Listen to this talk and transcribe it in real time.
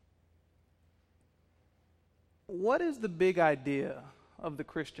what is the big idea of the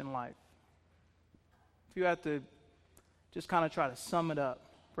Christian life? If you have to just kind of try to sum it up,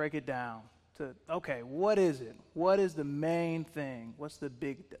 break it down to, okay, what is it? What is the main thing? What's the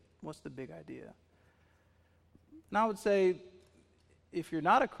big idea? And I would say, if you're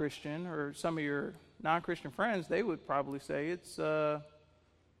not a Christian, or some of your non-Christian friends, they would probably say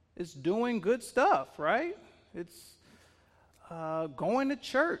it's doing good stuff, right? It's going to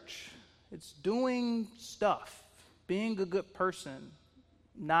church. It's doing stuff, being a good person,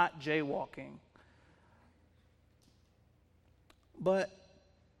 not jaywalking. But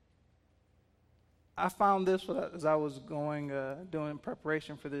I found this as I was doing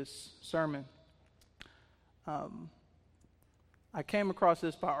preparation for this sermon. I came across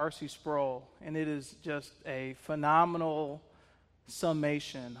this by R.C. Sproul, and it is just a phenomenal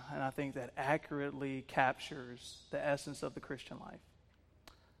summation, and I think that accurately captures the essence of the Christian life.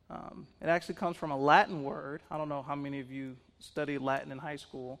 It actually comes from a Latin word. I don't know how many of you studied Latin in high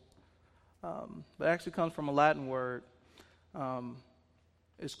school, but it actually comes from a Latin word.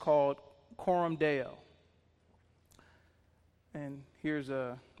 It's called coram Deo. And here's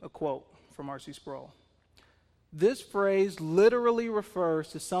a quote from R.C. Sproul. This phrase literally refers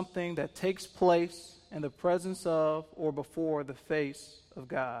to something that takes place in the presence of or before the face of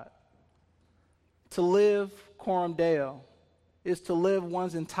God. To live coram Deo is to live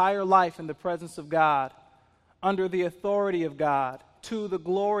one's entire life in the presence of God, under the authority of God, to the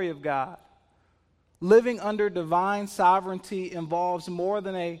glory of God. Living under divine sovereignty involves more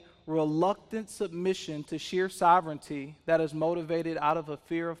than a reluctant submission to sheer sovereignty that is motivated out of a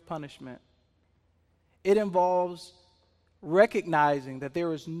fear of punishment. It involves recognizing that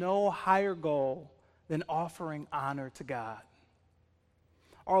there is no higher goal than offering honor to God.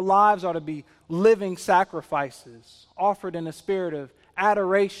 Our lives are to be living sacrifices offered in a spirit of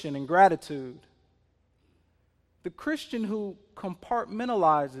adoration and gratitude. The Christian who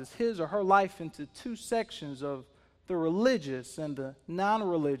compartmentalizes his or her life into two sections of the religious and the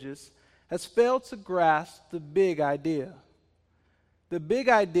non-religious has failed to grasp the big idea. The big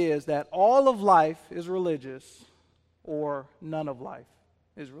idea is that all of life is religious or none of life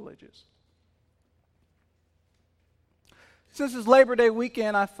is religious. Since it's Labor Day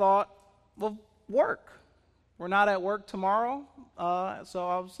weekend, I thought, well, work. We're not at work tomorrow, so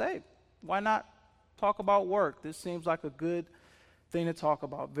I would say, why not talk about work? This seems like a good thing to talk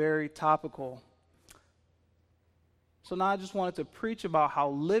about, very topical. So now I just wanted to preach about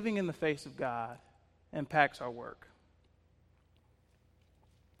how living in the face of God impacts our work.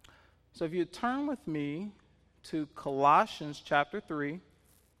 So if you turn with me to Colossians chapter 3,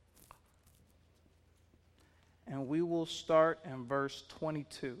 and we will start in verse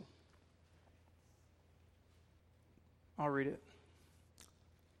 22. I'll read it.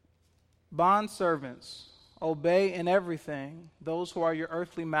 Bondservants, obey in everything those who are your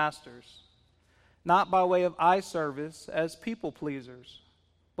earthly masters, not by way of eye service as people pleasers,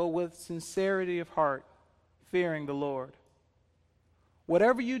 but with sincerity of heart, fearing the Lord.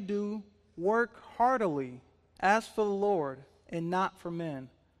 Whatever you do, work heartily as for the Lord and not for men,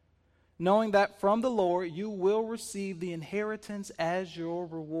 knowing that from the Lord you will receive the inheritance as your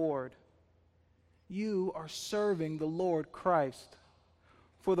reward. You are serving the Lord Christ.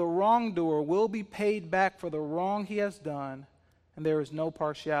 For the wrongdoer will be paid back for the wrong he has done, and there is no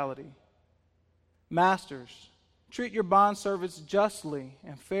partiality. Masters, treat your bondservants justly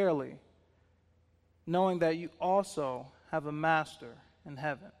and fairly, knowing that you also have a master in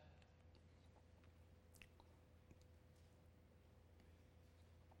heaven.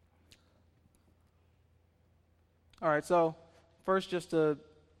 All right, so first just to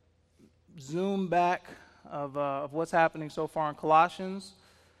zoom back of what's happening so far in Colossians.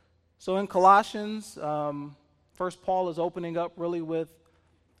 So in Colossians, first Paul is opening up really with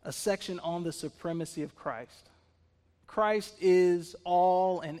a section on the supremacy of Christ. Christ is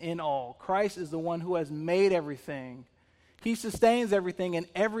all and in all. Christ is the one who has made everything. He sustains everything, and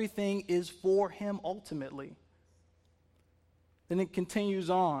everything is for him ultimately. Then it continues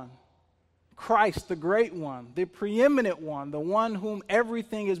on. Christ, the great one, the preeminent one, the one whom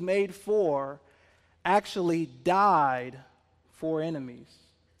everything is made for, actually died for enemies,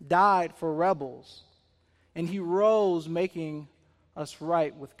 died for rebels, and he rose making us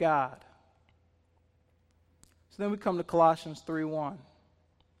right with God. So then we come to Colossians 3:1.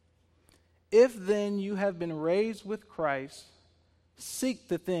 If then you have been raised with Christ, seek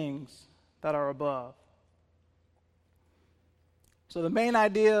the things that are above. So the main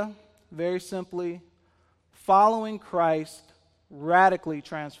idea, very simply, following Christ radically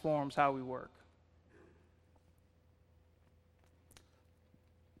transforms how we work.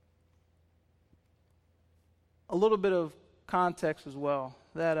 a little bit of context as well.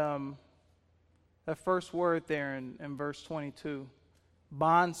 That first word there in verse 22,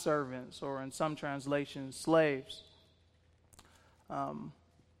 bondservants, or in some translations, slaves. A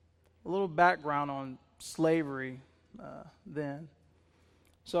little background on slavery then.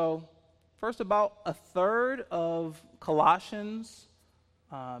 So, first, about a third of Colossians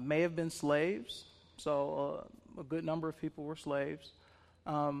may have been slaves. So, a good number of people were slaves.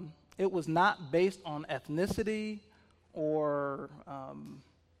 It was not based on ethnicity or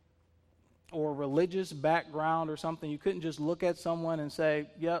religious background or something. You couldn't just look at someone and say,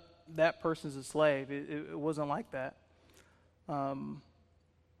 yep, that person's a slave. It wasn't like that.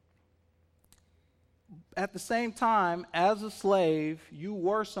 At the same time, as a slave, you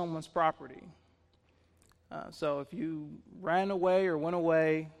were someone's property. So if you ran away or went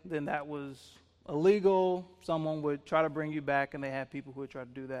away, then that was illegal. Someone would try to bring you back, and they had people who would try to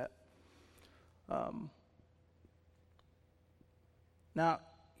do that. Now,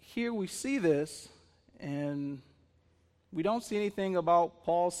 here we see this, and we don't see anything about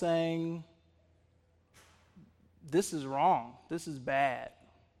Paul saying, this is wrong, this is bad.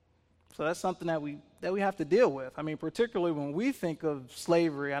 So that's something that we have to deal with. I mean, particularly when we think of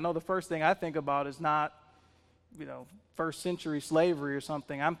slavery, I know the first thing I think about is not, first century slavery or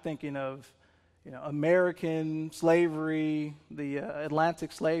something. I'm thinking of, American slavery, the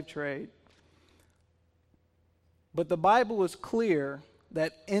Atlantic slave trade. But the Bible is clear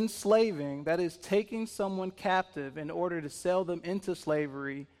that enslaving, that is taking someone captive in order to sell them into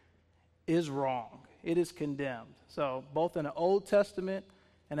slavery, is wrong. It is condemned. So both in the Old Testament,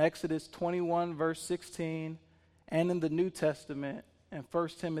 in Exodus 21, verse 16, and in the New Testament, in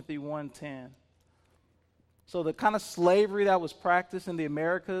 1 Timothy 1:10. So the kind of slavery that was practiced in the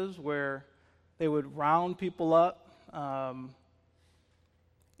Americas, where they would round people up,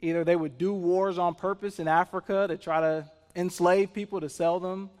 either they would do wars on purpose in Africa to try to enslave people to sell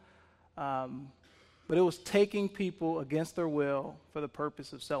them, but it was taking people against their will for the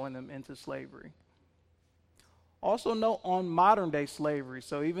purpose of selling them into slavery. Also note on modern-day slavery.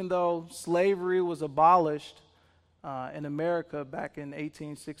 So even though slavery was abolished in America back in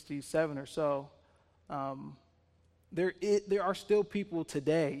 1867 or so, there are still people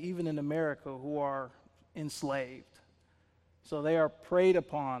today, even in America, who are enslaved. So they are preyed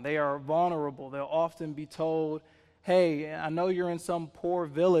upon. They are vulnerable. They'll often be told, hey, I know you're in some poor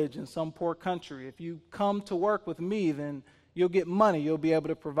village in some poor country. If you come to work with me, then you'll get money. You'll be able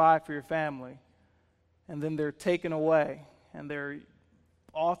to provide for your family. And then they're taken away, and they're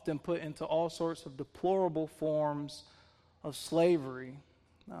often put into all sorts of deplorable forms of slavery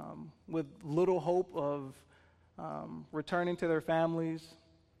with little hope of returning to their families.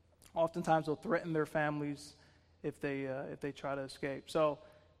 Oftentimes they'll threaten their families if they try to escape. So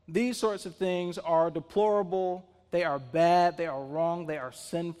these sorts of things are deplorable, they are bad, they are wrong, they are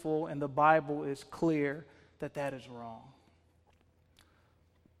sinful, and the Bible is clear that that is wrong.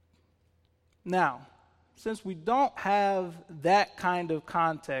 Now, since we don't have that kind of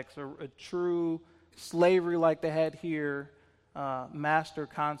context, or a true slavery like they had here, master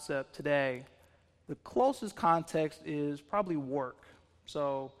concept today, the closest context is probably work.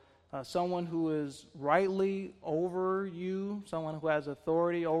 So someone who is rightly over you, someone who has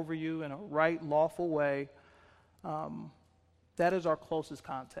authority over you in a right, lawful way, that is our closest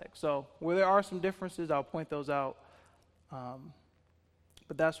context. So where there are some differences, I'll point those out.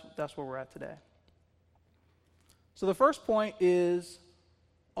 But that's where we're at today. So the first point is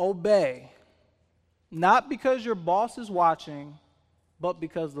obey. Not because your boss is watching, but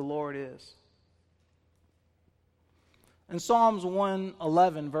because the Lord is. In Psalms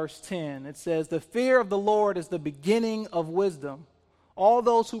 111, verse 10, it says, "The fear of the Lord is the beginning of wisdom. All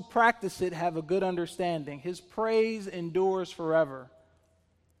those who practice it have a good understanding. His praise endures forever."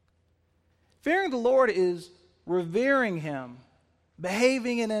 Fearing the Lord is revering him,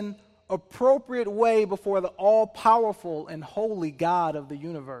 behaving in an appropriate way before the all-powerful and holy God of the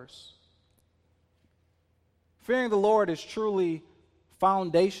universe. Fearing the Lord is truly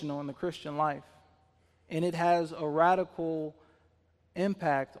foundational in the Christian life, and it has a radical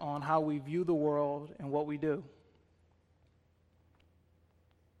impact on how we view the world and what we do.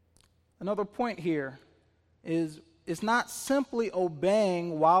 Another point here is it's not simply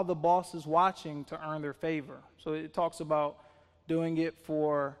obeying while the boss is watching to earn their favor. So it talks about doing it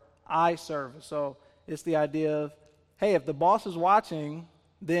for eye service. So it's the idea of, hey, if the boss is watching,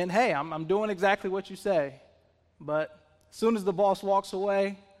 then hey, I'm doing exactly what you say. But as soon as the boss walks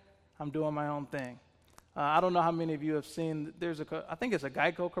away, I'm doing my own thing. I don't know how many of you have seen, I think it's a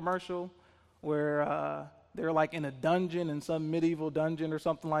Geico commercial where they're like in a dungeon, in some medieval dungeon or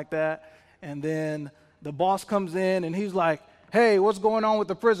something like that, and then the boss comes in and he's like, hey, what's going on with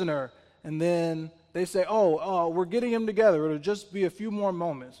the prisoner? And then they say, we're getting him together. It'll just be a few more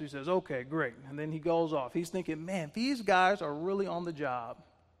moments. He says, okay, great. And then he goes off. He's thinking, man, these guys are really on the job.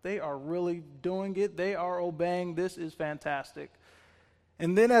 They are really doing it. They are obeying. This is fantastic.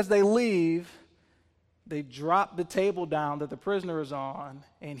 And then as they leave, they drop the table down that the prisoner is on,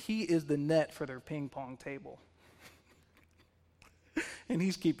 and he is the net for their ping pong table. And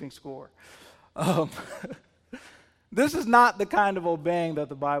he's keeping score. This is not the kind of obeying that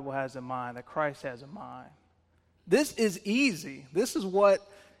the Bible has in mind, that Christ has in mind. This is easy. This is what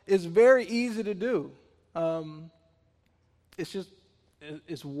is very easy to do.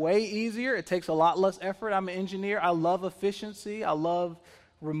 It's way easier. It takes a lot less effort. I'm an engineer. I love efficiency. I love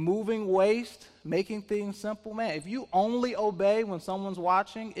removing waste, making things simple. Man, if you only obey when someone's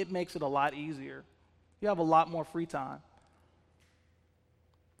watching, it makes it a lot easier. You have a lot more free time.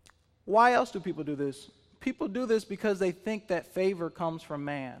 Why else do people do this? People do this because they think that favor comes from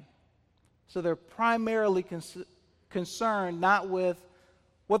man. So they're primarily concerned not with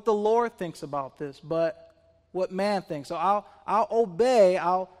what the Lord thinks about this, but what man thinks. So I'll obey,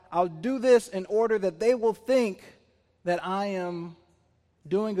 I'll do this in order that they will think that I am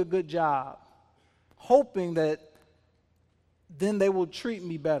doing a good job, hoping that then they will treat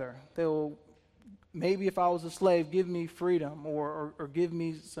me better. They will, maybe if I was a slave, give me freedom or give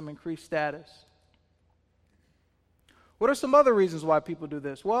me some increased status. What are some other reasons why people do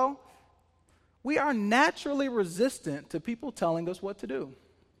this? Well, we are naturally resistant to people telling us what to do.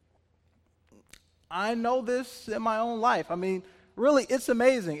 I know this in my own life. I mean, really, it's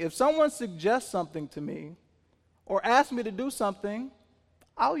amazing. If someone suggests something to me or asks me to do something,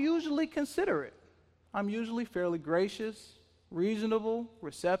 I'll usually consider it. I'm usually fairly gracious, reasonable,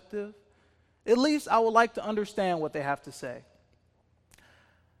 receptive. At least I would like to understand what they have to say.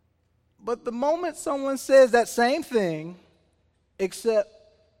 But the moment someone says that same thing, except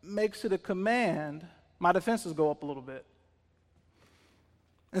makes it a command, my defenses go up a little bit.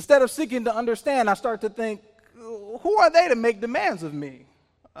 Instead of seeking to understand, I start to think, who are they to make demands of me?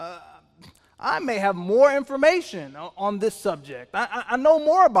 I may have more information on this subject. I know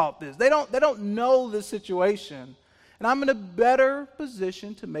more about this. They don't know the situation. And I'm in a better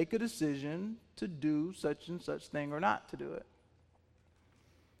position to make a decision to do such and such thing or not to do it.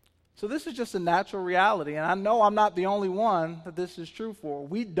 So this is just a natural reality, and I know I'm not the only one that this is true for.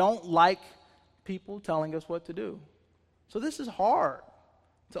 We don't like people telling us what to do. So this is hard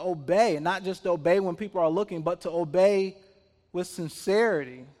to obey, and not just to obey when people are looking, but to obey with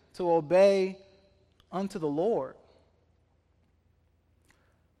sincerity, to obey unto the Lord.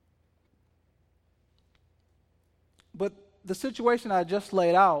 But the situation I just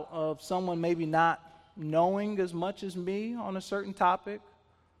laid out of someone maybe not knowing as much as me on a certain topic,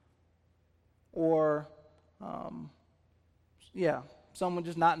 or someone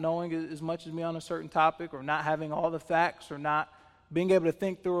just not knowing as much as me on a certain topic, or not having all the facts, or not being able to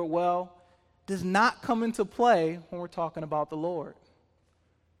think through it well, does not come into play when we're talking about the Lord.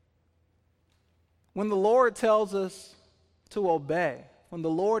 When the Lord tells us to obey, when the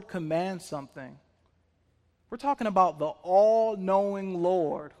Lord commands something, we're talking about the all-knowing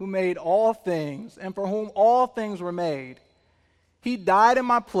Lord who made all things and for whom all things were made. He died in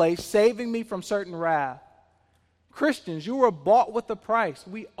my place, saving me from certain wrath. Christians, you were bought with a price.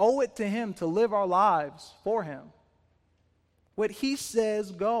 We owe it to him to live our lives for him. What he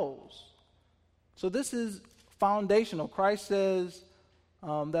says goes. So this is foundational. Christ says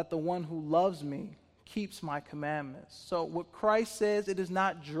that the one who loves me keeps my commandments. So what Christ says, it is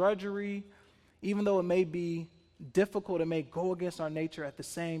not drudgery, even though it may be difficult, it may go against our nature at the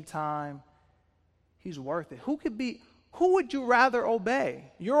same time. He's worth it. Who would you rather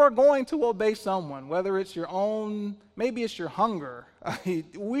obey? You're going to obey someone, whether it's your own, maybe it's your hunger.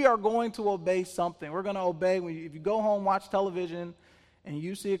 We are going to obey something. We're going to obey. If you go home, watch television, and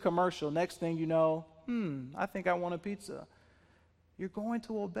you see a commercial, next thing you know, I think I want a pizza. You're going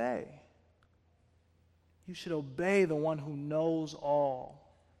to obey. You should obey the one who knows all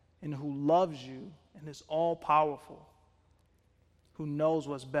and who loves you and is all-powerful, who knows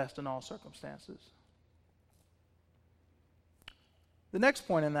what's best in all circumstances. The next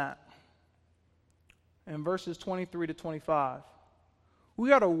point in that, in verses 23 to 25,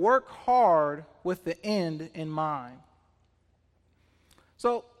 we are to work hard with the end in mind.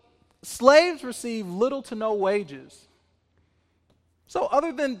 So, slaves receive little to no wages. So,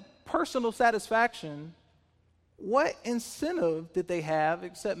 other than personal satisfaction, what incentive did they have,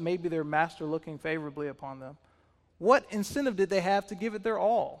 except maybe their master looking favorably upon them? What incentive did they have to give it their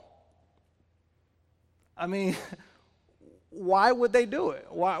all? I mean, why would they do it?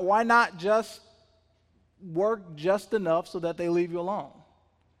 Why not just work just enough so that they leave you alone.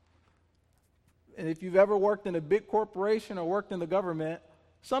 And if you've ever worked in a big corporation or worked in the government,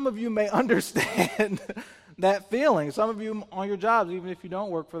 some of you may understand that feeling. Some of you on your jobs, even if you don't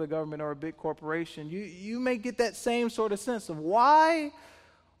work for the government or a big corporation, you may get that same sort of sense of why,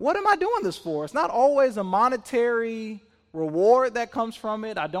 what am I doing this for? It's not always a monetary reward that comes from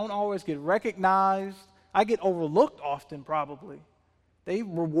it. I don't always get recognized. I get overlooked often, probably. They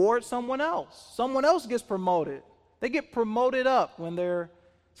reward someone else. Someone else gets promoted. They get promoted up when they're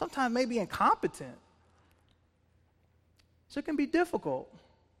sometimes maybe incompetent. So it can be difficult.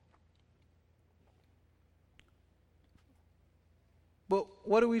 But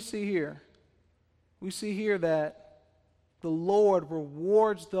what do we see here? We see here that the Lord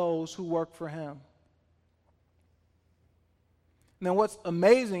rewards those who work for him. Now, what's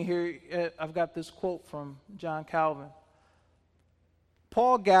amazing here, I've got this quote from John Calvin.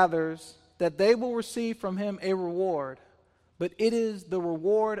 Paul gathers that they will receive from him a reward, but it is the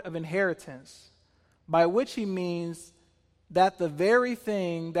reward of inheritance, by which he means that the very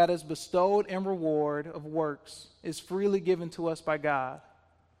thing that is bestowed in reward of works is freely given to us by God,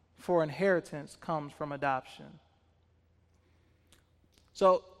 for inheritance comes from adoption.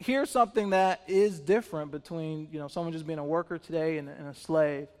 So here's something that is different between, someone just being a worker today and a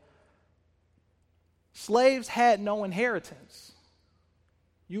slave. Slaves had no inheritance.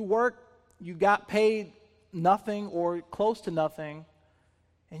 You worked, you got paid nothing or close to nothing,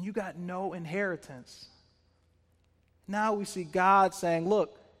 and you got no inheritance. Now we see God saying,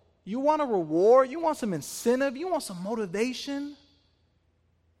 look, you want a reward, you want some incentive, you want some motivation?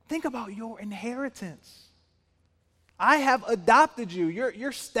 Think about your inheritance. I have adopted you.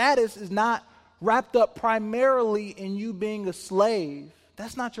 Your status is not wrapped up primarily in you being a slave.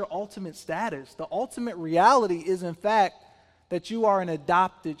 That's not your ultimate status. The ultimate reality is, in fact, that you are an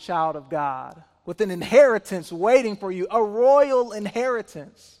adopted child of God with an inheritance waiting for you, a royal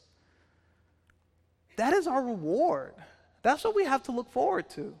inheritance. That is our reward. That's what we have to look forward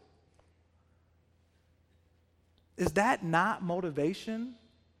to. Is that not motivation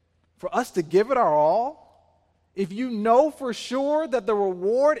for us to give it our all? If you know for sure that the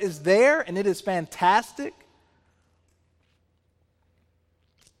reward is there and it is fantastic,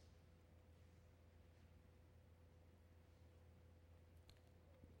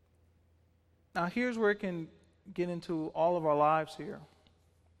 now here's where it can get into all of our lives here.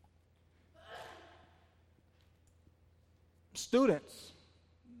 Students,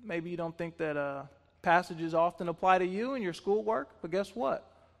 maybe you don't think that passages often apply to you in your schoolwork, but guess what?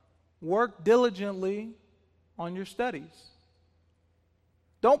 Work diligently on your studies.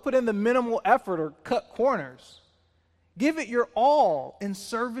 Don't put in the minimal effort or cut corners. Give it your all in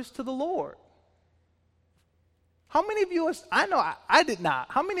service to the Lord. How many of you, I know I did not,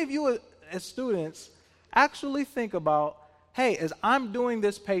 how many of you as students actually think about, hey, as I'm doing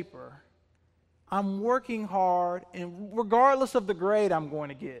this paper, I'm working hard, and regardless of the grade I'm going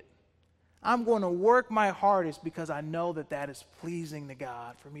to get, I'm going to work my hardest because I know that that is pleasing to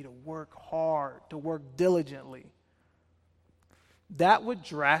God, for me to work hard, to work diligently. That would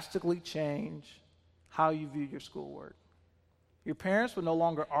drastically change how you view your schoolwork. Your parents would no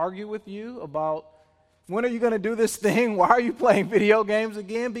longer argue with you about, when are you going to do this thing? Why are you playing video games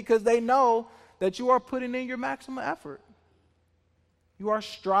again? Because they know that you are putting in your maximum effort. You are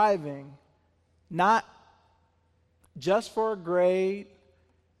striving, not just for a grade,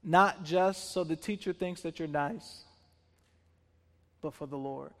 not just so the teacher thinks that you're nice, but for the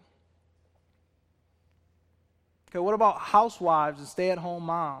Lord. Okay, what about housewives and stay-at-home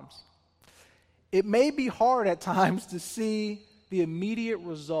moms? It may be hard at times to see the immediate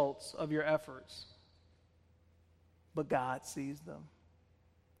results of your efforts, but God sees them.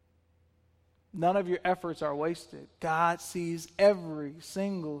 None of your efforts are wasted. God sees every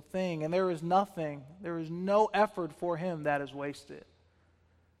single thing, and there is no effort for him that is wasted.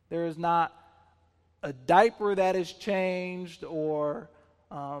 There is not a diaper that is changed, or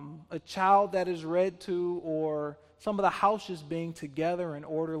a child that is read to, or some of the houses being together and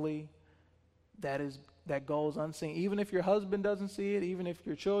orderly that goes unseen. Even if your husband doesn't see it, even if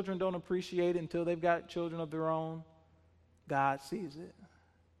your children don't appreciate it until they've got children of their own, God sees it.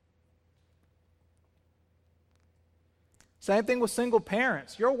 Same thing with single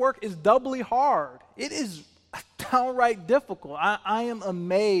parents. Your work is doubly hard. It is downright difficult. I am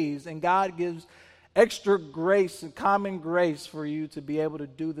amazed, and God gives extra grace and common grace for you to be able to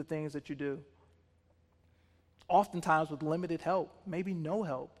do the things that you do. Oftentimes with limited help, maybe no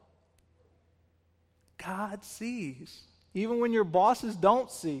help. God sees. Even when your bosses don't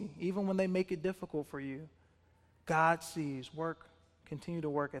see, even when they make it difficult for you, God sees. Continue to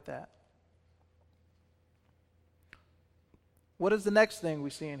work at that. what is the next thing we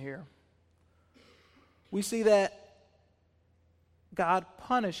see in here? We see that God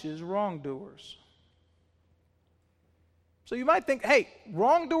punishes wrongdoers. So you might think, hey,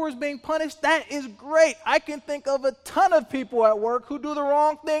 wrongdoers being punished, that is great. I can think of a ton of people at work who do the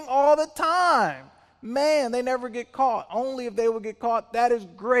wrong thing all the time. Man, they never get caught. Only if they would get caught, that is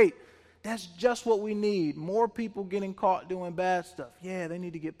great. That's just what we need. More people getting caught doing bad stuff. Yeah, they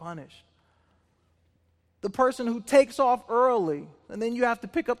need to get punished. The person who takes off early, and then you have to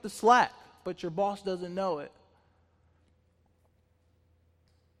pick up the slack, but your boss doesn't know it.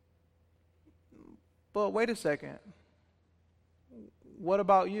 But wait a second. What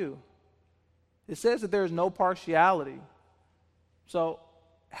about you? It says that there is no partiality. So,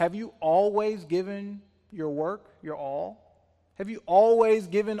 have you always given your work your all? Have you always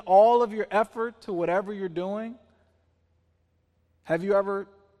given all of your effort to whatever you're doing? Have you ever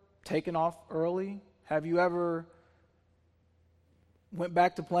taken off early? Have you ever went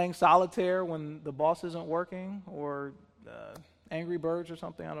back to playing solitaire when the boss isn't working, or Angry Birds or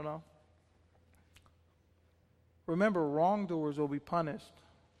something? I don't know. Remember, wrongdoers will be punished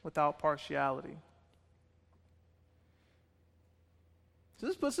without partiality. So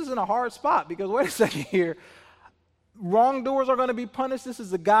this puts us in a hard spot, because wait a second here. Wrongdoers are going to be punished. This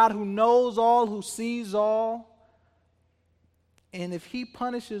is a God who knows all, who sees all. And if he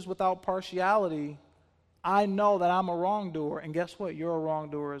punishes without partiality, I know that I'm a wrongdoer. And guess what? You're a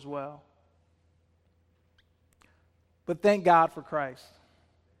wrongdoer as well. But thank God for Christ.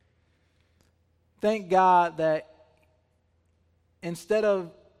 Thank God that instead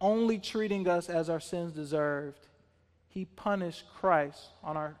of only treating us as our sins deserved, he punished Christ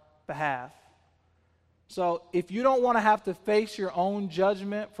on our behalf. So if you don't want to have to face your own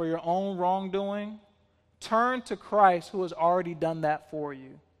judgment for your own wrongdoing, turn to Christ, who has already done that for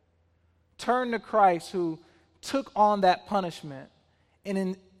you. Turn to Christ, who took on that punishment, and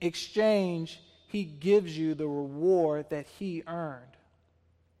in exchange, he gives you the reward that he earned.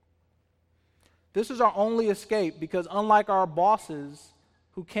 This is our only escape, because unlike our bosses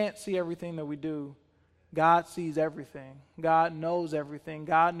who can't see everything that we do, God sees everything. God knows everything.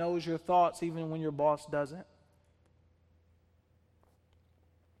 God knows your thoughts even when your boss doesn't.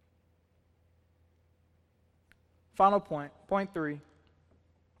 Final point, point 3.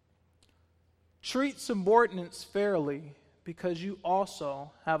 Treat subordinates fairly, because you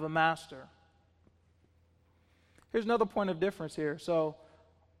also have a master. Here's another point of difference here. So,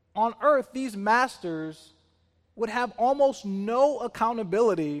 on earth, these masters would have almost no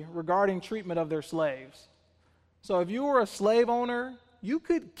accountability regarding treatment of their slaves. So if you were a slave owner, you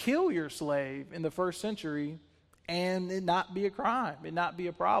could kill your slave in the first century and it not be a crime, it not be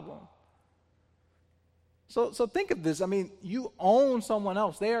a problem. So think of this. I mean, you own someone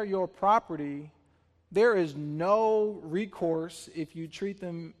else. They are your property. There is no recourse if you treat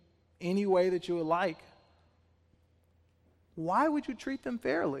them any way that you would like. Why would you treat them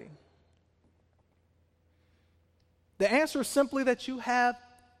fairly? The answer is simply that you have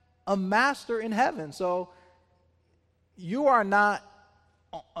a master in heaven. So you are not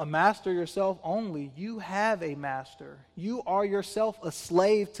a master yourself only. You have a master. You are yourself a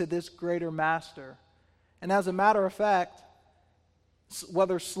slave to this greater master. And as a matter of fact,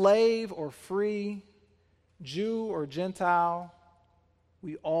 whether slave or free, Jew or Gentile,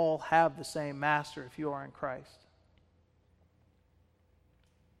 we all have the same master if you are in Christ.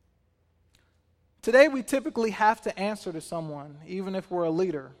 Today, we typically have to answer to someone, even if we're a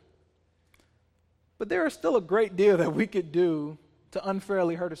leader. But there is still a great deal that we could do to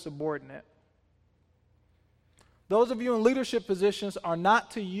unfairly hurt a subordinate. Those of you in leadership positions are not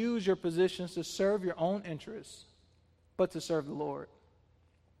to use your positions to serve your own interests, but to serve the Lord.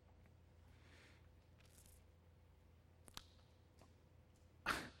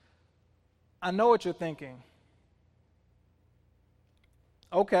 I know what you're thinking.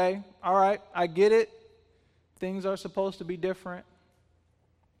 Okay, all right, I get it. Things are supposed to be different.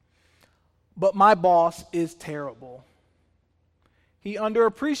 But my boss is terrible. He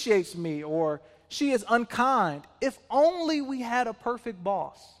underappreciates me, or she is unkind. If only we had a perfect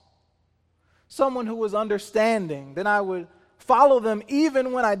boss. Someone who was understanding, then I would follow them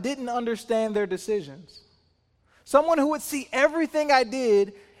even when I didn't understand their decisions. Someone who would see everything I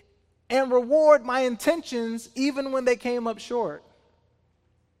did and reward my intentions even when they came up short.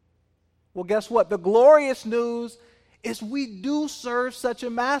 Well, guess what? The glorious news is we do serve such a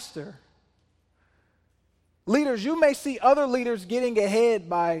master. Leaders, you may see other leaders getting ahead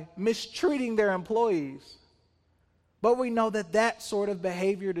by mistreating their employees, but we know that that sort of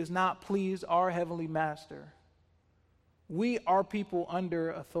behavior does not please our heavenly master. We are people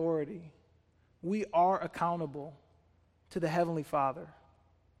under authority. We are accountable. to the Heavenly Father.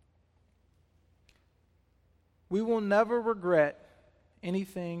 We will never regret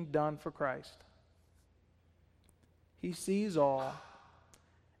anything done for Christ. He sees all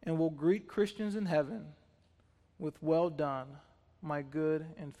and will greet Christians in heaven with, "Well done, my good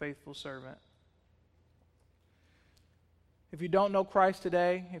and faithful servant." If you don't know Christ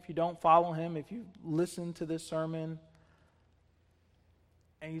today, if you don't follow him, if you listen to this sermon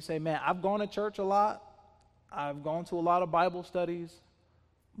and you say, "Man, I've gone to church a lot, I've gone to a lot of Bible studies,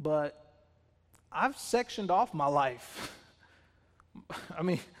 but I've sectioned off my life." I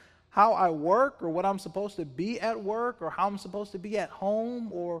mean, how I work or what I'm supposed to be at work or how I'm supposed to be at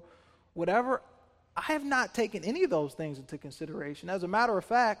home or whatever, I have not taken any of those things into consideration. As a matter of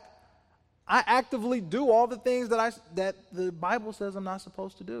fact, I actively do all the things that the Bible says I'm not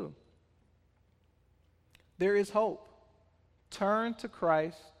supposed to do. There is hope. Turn to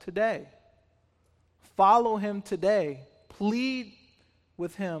Christ today. Follow him today. Plead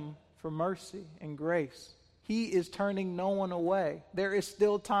with him for mercy and grace. He is turning no one away. There is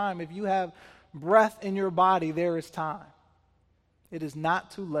still time. If you have breath in your body, there is time. It is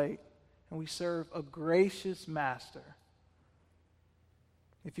not too late, and we serve a gracious master.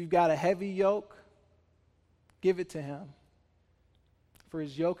 If you've got a heavy yoke, give it to him. For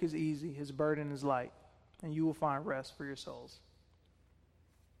his yoke is easy, his burden is light, and you will find rest for your souls.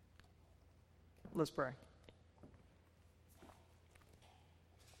 Let's pray.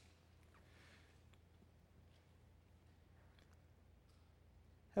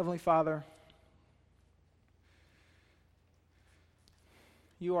 Heavenly Father,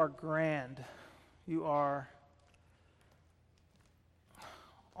 you are grand. You are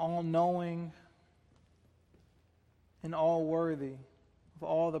all-knowing and all-worthy of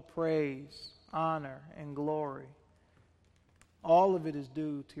all the praise, honor, and glory. All of it is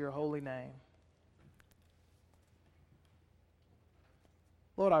due to your holy name.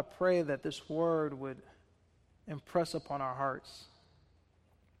 Lord, I pray that this word would impress upon our hearts,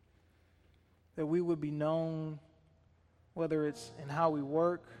 that we would be known, whether it's in how we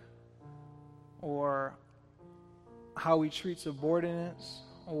work or how we treat subordinates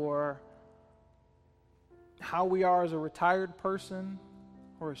or how we are as a retired person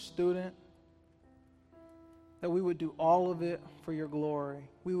or a student, that we would do all of it for your glory.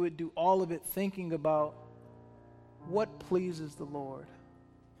 We would do all of it thinking about what pleases the Lord.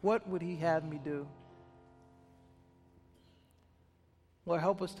 What would he have me do? Lord,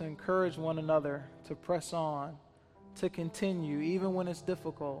 help us to encourage one another to press on, to continue, even when it's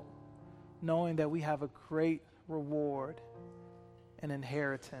difficult, knowing that we have a great reward and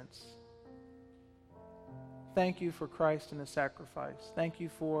inheritance. Thank you for Christ and his sacrifice. Thank you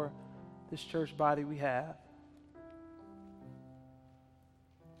for this church body we have.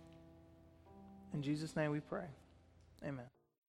 In Jesus' name we pray. Amen.